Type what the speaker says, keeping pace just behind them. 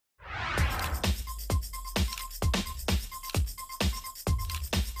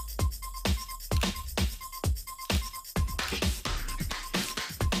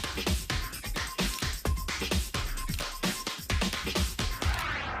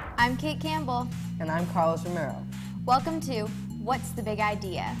I'm Kate Campbell. And I'm Carlos Romero. Welcome to What's the Big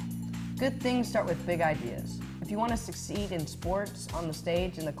Idea? Good things start with big ideas. If you want to succeed in sports, on the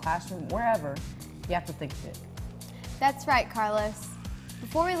stage, in the classroom, wherever, you have to think big. That's right, Carlos.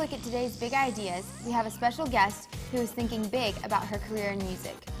 Before we look at today's big ideas, we have a special guest who is thinking big about her career in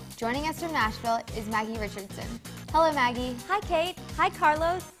music. Joining us from Nashville is Maggie Richardson. Hello, Maggie. Hi, Kate. Hi,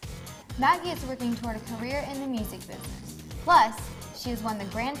 Carlos. Maggie is working toward a career in the music business. Plus, she has won the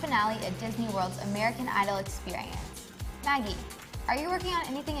grand finale at Disney World's American Idol experience. Maggie, are you working on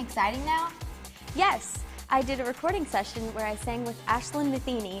anything exciting now? Yes, I did a recording session where I sang with Ashlyn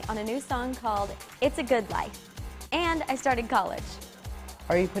Matheny on a new song called It's a Good Life. And I started college.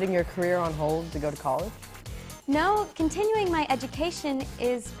 Are you putting your career on hold to go to college? No, continuing my education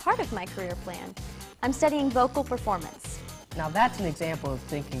is part of my career plan. I'm studying vocal performance. Now that's an example of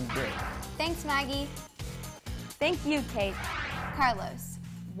thinking big. Thanks, Maggie. Thank you, Kate. Carlos,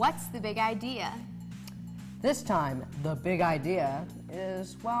 what's the big idea? This time, the big idea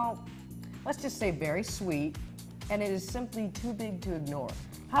is, well, let's just say very sweet, and it is simply too big to ignore.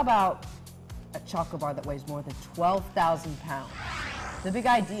 How about a chocolate bar that weighs more than 12,000 pounds? The big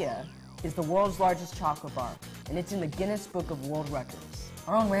idea is the world's largest chocolate bar, and it's in the Guinness Book of World Records.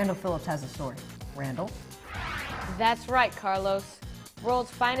 Our own Randall Phillips has a story. Randall? That's right, Carlos. World's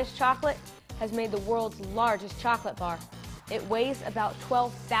Finest Chocolate has made the world's largest chocolate bar. It weighs about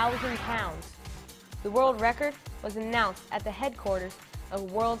 12,000 pounds. The world record was announced at the headquarters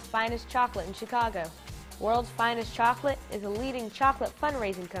of World's Finest Chocolate in Chicago. World's Finest Chocolate is a leading chocolate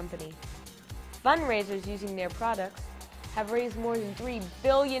fundraising company. Fundraisers using their products have raised more than $3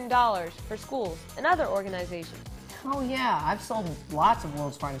 billion for schools and other organizations. Oh yeah, I've sold lots of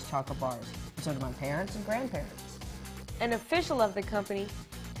World's Finest chocolate bars, and so did my parents and grandparents. An official of the company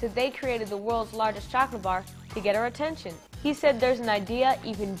said they created the world's largest chocolate bar to get our attention. He said there's an idea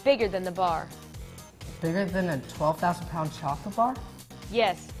even bigger than the bar. Bigger than a 12,000 pound chocolate bar?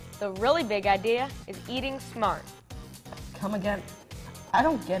 Yes, the really big idea is eating smart. Come again? I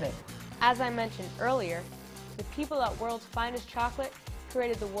don't get it. As I mentioned earlier, the people at World's Finest Chocolate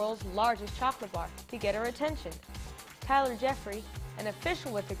created the world's largest chocolate bar to get our attention. Tyler Jeffrey, an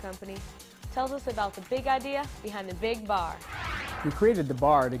official with the company, tells us about the big idea behind the big bar. We created the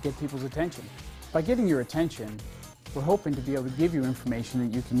bar to get people's attention. By getting your attention, we're hoping to be able to give you information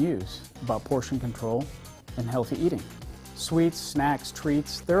that you can use about portion control and healthy eating. Sweets, snacks,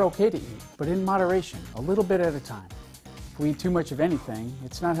 treats, they're okay to eat, but in moderation, a little bit at a time. If we eat too much of anything,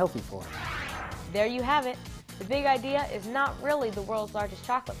 it's not healthy for us. There you have it. The big idea is not really the world's largest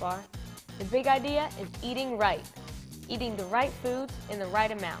chocolate bar. The big idea is eating right. Eating the right foods in the right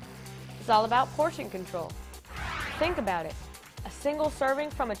amount. It's all about portion control. Think about it. A single serving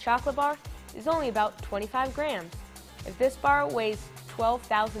from a chocolate bar is only about 25 grams. If this bar weighs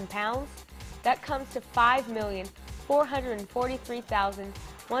 12,000 pounds, that comes to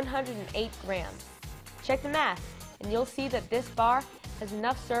 5,443,108 grams. Check the math, and you'll see that this bar has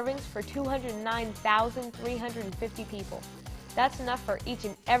enough servings for 209,350 people. That's enough for each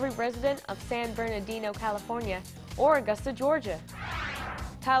and every resident of San Bernardino, California, or Augusta, Georgia.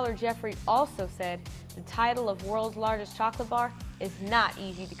 Tyler Jeffrey also said the title of world's largest chocolate bar is not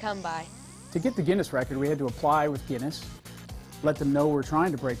easy to come by. To get the Guinness record, we had to apply with Guinness, let them know we're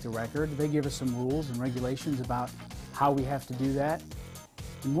trying to break the record. They give us some rules and regulations about how we have to do that.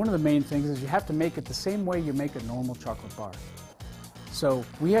 And one of the main things is you have to make it the same way you make a normal chocolate bar. So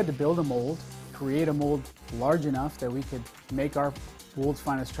we had to build a mold, create a mold large enough that we could make our world's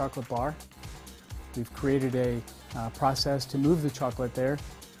finest chocolate bar. We've created a process to move the chocolate there,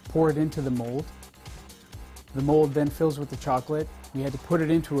 pour it into the mold. The mold then fills with the chocolate. We had to put it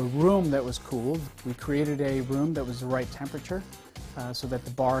into a room that was cooled. We created a room that was the right temperature so that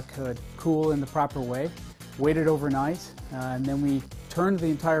the bar could cool in the proper way. Waited overnight, and then we turned the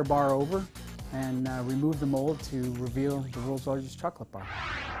entire bar over and removed the mold to reveal the world's largest chocolate bar.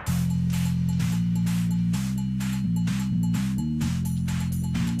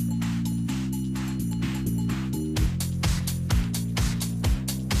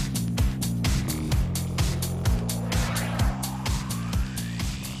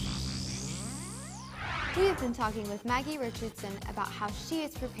 We have been talking with Maggie Richardson about how she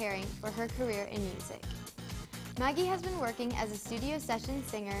is preparing for her career in music. Maggie has been working as a studio session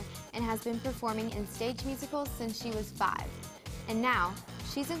singer and has been performing in stage musicals since she was 5. And now,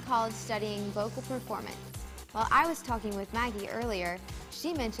 she's in college studying vocal performance. While I was talking with Maggie earlier,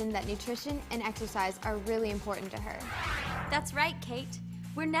 she mentioned that nutrition and exercise are really important to her. That's right, Kate.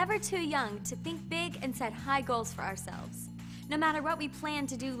 We're never too young to think big and set high goals for ourselves. No matter what we plan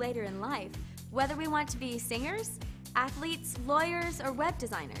to do later in life, whether we want to be singers, Athletes, lawyers, or web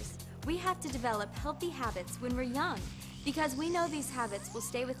designers, we have to develop healthy habits when we're young because we know these habits will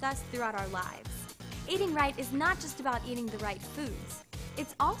stay with us throughout our lives. Eating right is not just about eating the right foods.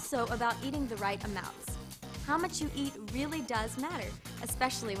 It's also about eating the right amounts. How much you eat really does matter,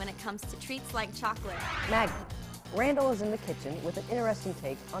 especially when it comes to treats like chocolate. Maggie, Randall is in the kitchen with an interesting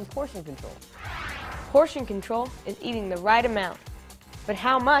take on portion control. Portion control is eating the right amount. But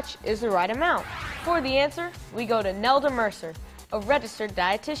how much is the right amount? For the answer, we go to Nelda Mercer, a registered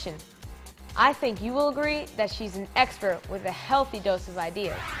dietitian. I think you will agree that she's an expert with a healthy dose of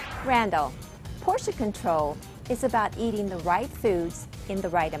ideas. Randall, portion control is about eating the right foods in the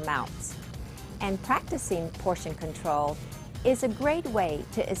right amounts. And practicing portion control is a great way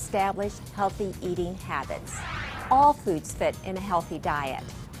to establish healthy eating habits. All foods fit in a healthy diet.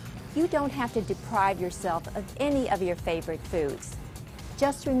 You don't have to deprive yourself of any of your favorite foods.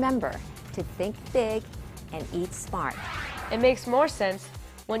 Just remember to think big and eat smart. It makes more sense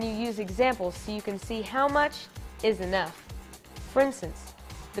when you use examples so you can see how much is enough. For instance,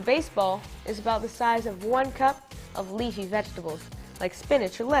 the baseball is about the size of 1 cup of leafy vegetables like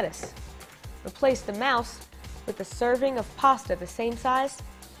spinach or lettuce. Replace the mouse with a serving of pasta the same size,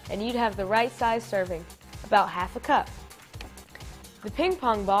 and you'd have the right size serving, about ½ a cup. The ping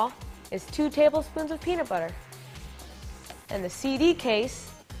pong ball is 2 tablespoons of peanut butter, and the CD case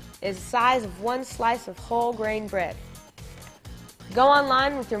is the size of 1 slice of whole grain bread. Go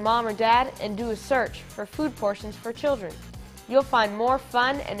online with your mom or dad and do a search for food portions for children. You'll find more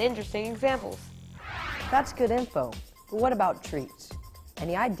fun and interesting examples. That's good info. But what about treats?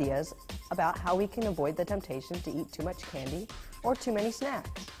 Any ideas about how we can avoid the temptation to eat too much candy or too many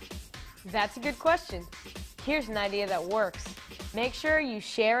snacks? That's a good question. Here's an idea that works. Make sure you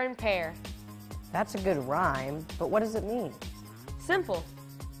share and pair. That's a good rhyme, but what does it mean? Simple.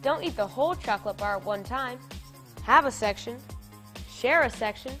 Don't eat the whole chocolate bar at one time. Have a section, share a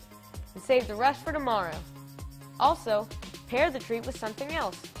section, and save the rest for tomorrow. Also, pair the treat with something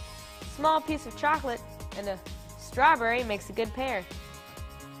else. A small piece of chocolate and a strawberry makes a good pair.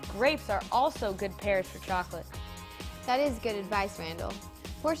 Grapes are also good pairs for chocolate. That is good advice, Randall.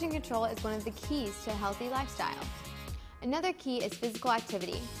 Portion control is one of the keys to a healthy lifestyle. Another key is physical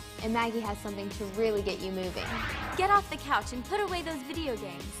activity, and Maggie has something to really get you moving. Get off the couch and put away those video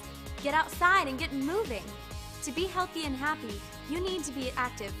games. Get outside and get moving. To be healthy and happy, you need to be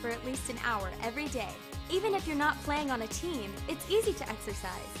active for at least an hour every day. Even if you're not playing on a team, it's easy to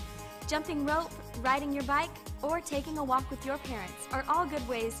exercise. Jumping rope, riding your bike, or taking a walk with your parents are all good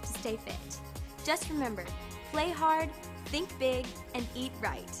ways to stay fit. Just remember, play hard, think big, and eat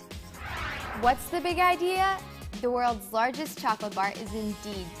right. What's the big idea? The world's largest chocolate bar is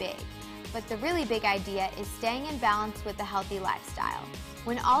indeed big, but the really big idea is staying in balance with a healthy lifestyle.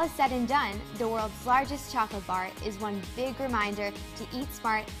 When all is said and done, the world's largest chocolate bar is one big reminder to eat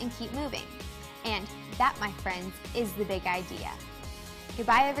smart and keep moving. And that, my friends, is the big idea.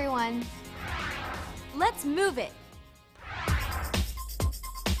 Goodbye, everyone. Let's move it!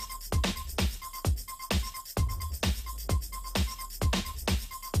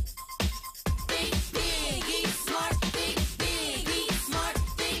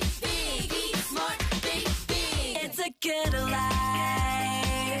 Good life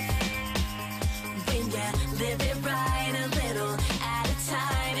when you live it right a little at a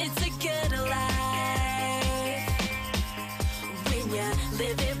time. It's a good life when you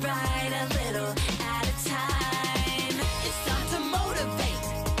live it right a little at a time.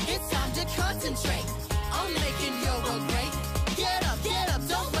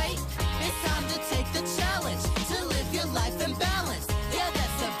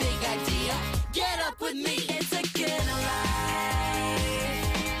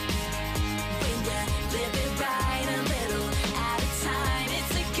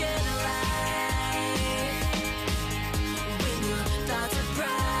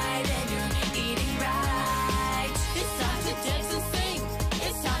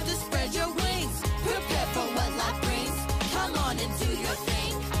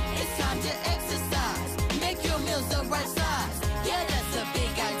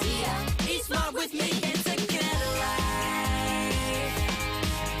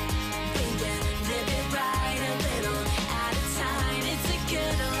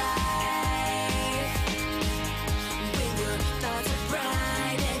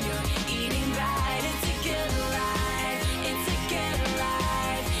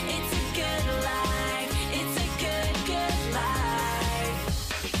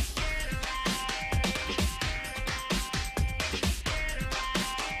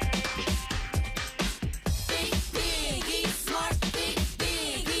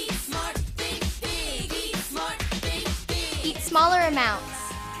 smaller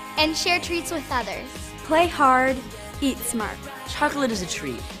amounts, and share treats with others. Play hard, eat smart. Chocolate is a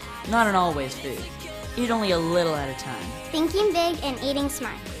treat, not an always food. Eat only a little at a time. Thinking big and eating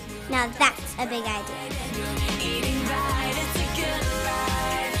smart. Now that's a big idea.